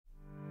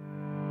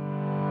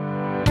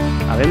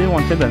I really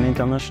wanted an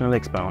international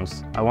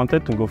experience. I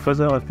wanted to go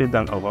further afield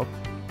than Europe,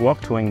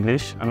 work to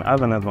English, and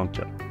have an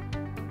adventure.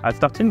 I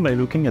started by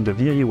looking at the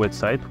VIE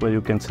website where you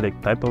can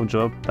select type of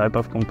job, type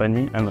of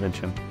company, and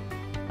region.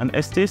 And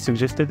ST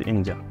suggested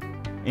India.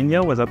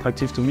 India was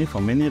attractive to me for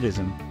many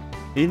reasons.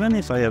 Even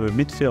if I have a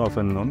bit fear of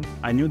unknown,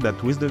 I knew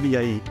that with the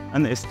VIE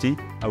and ST,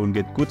 I would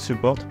get good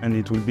support and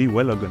it will be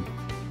well organized.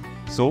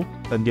 So,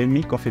 that gave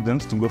me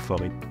confidence to go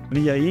for it.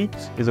 VIE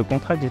is a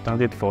contract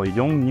intended for a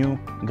young new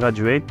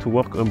graduate to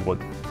work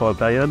abroad for a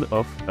period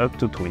of up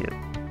to 2 years.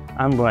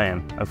 I'm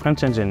Brian, a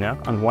French engineer,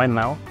 and right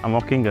now I'm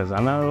working as an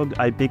analog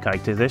IP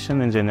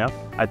characterization engineer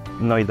at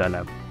Noida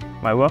Lab.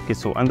 My work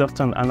is to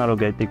understand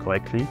analog IP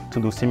correctly,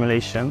 to do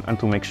simulation, and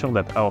to make sure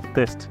that our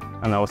test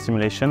and our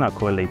simulation are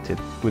correlated.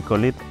 We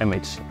call it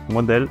MHC,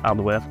 Model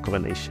Hardware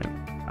Correlation.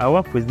 I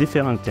work with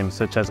different teams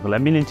such as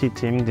reliability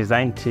team,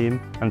 design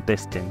team, and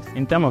test teams.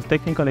 In terms of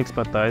technical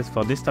expertise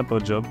for this type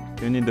of job,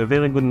 you need a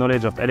very good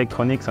knowledge of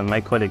electronics and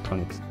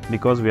microelectronics,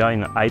 because we are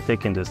in a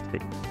high-tech industry.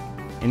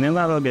 In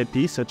analog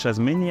IP, such as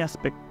many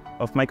aspects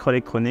of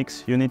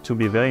microelectronics, you need to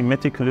be very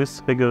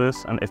meticulous,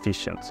 rigorous, and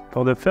efficient.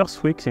 For the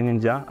first weeks in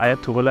India, I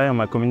had to rely on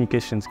my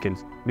communication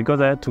skills, because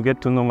I had to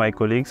get to know my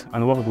colleagues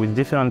and work with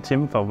different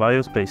teams for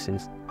various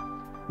places.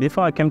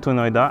 Before I came to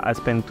Noida, I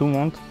spent 2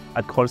 months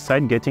at Kroll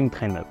site getting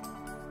trained up.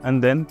 And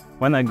then,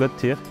 when I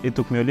got here, it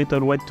took me a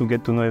little while to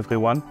get to know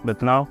everyone,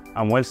 but now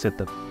I'm well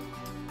set up.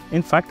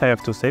 In fact, I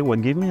have to say,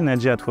 what gives me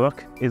energy at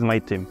work is my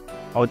team.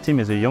 Our team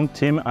is a young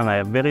team and I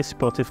have very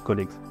supportive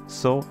colleagues,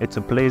 so it's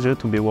a pleasure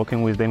to be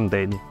working with them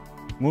daily.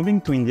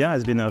 Moving to India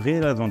has been a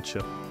real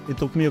adventure. It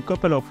took me a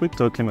couple of weeks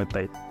to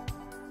acclimatize.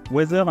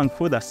 Weather and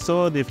food are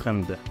so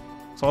different there.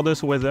 For the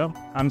weather,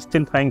 I'm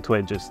still trying to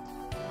adjust.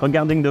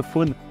 Regarding the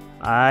food,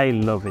 I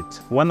love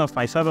it. One of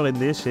my favorite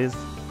dishes is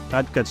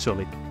red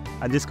kachori.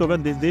 I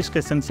discovered this dish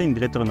recently in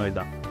Greater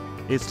Noida.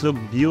 It looks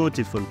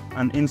beautiful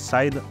and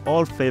inside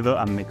all flavors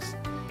are mixed.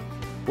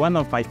 One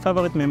of my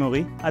favorite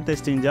memories at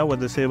ST India was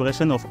the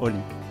celebration of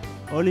Holi.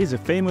 Holi is a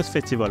famous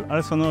festival,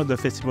 also known as the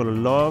festival of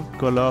love,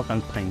 color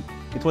and paint.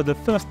 It was the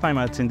first time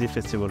I attended the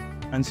festival,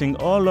 and seeing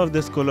all of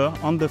this color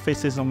on the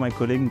faces of my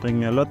colleagues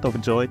bring me a lot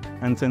of joy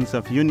and sense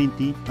of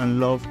unity and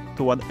love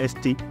toward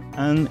ST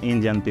and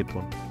Indian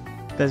people.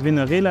 It has been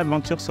a real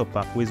adventure so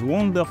far, with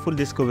wonderful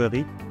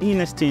discovery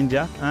in ST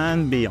India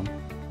and beyond,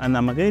 and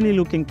I'm really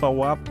looking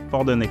forward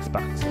for the next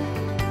part.